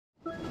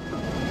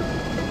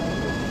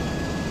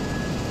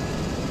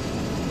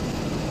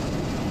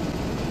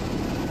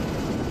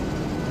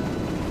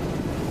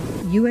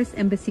U.S.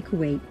 Embassy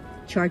Kuwait,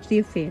 Charg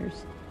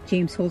d'Affaires,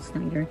 James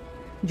Holtsnider,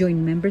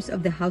 joined members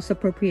of the House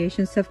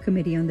Appropriations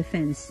Subcommittee on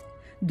Defense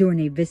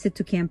during a visit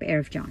to Camp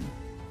Arifjan.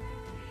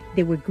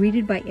 They were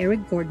greeted by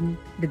David Bortnick,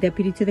 the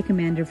deputy to the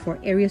commander for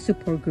Area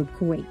Support Group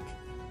Kuwait.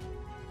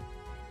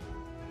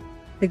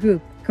 The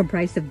group,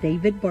 comprised of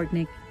David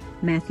Bortnick,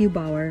 Matthew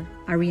Bauer,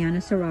 Ariana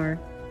Sarar,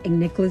 and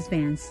Nicholas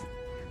Vance,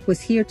 was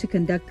here to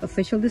conduct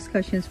official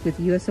discussions with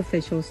U.S.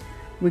 officials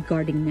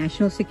regarding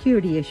national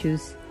security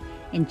issues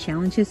and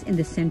challenges in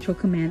the Central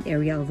Command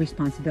area of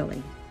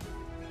responsibility.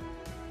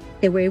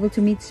 They were able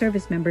to meet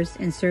service members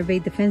and survey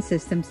defense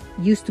systems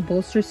used to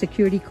bolster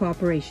security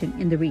cooperation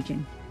in the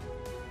region.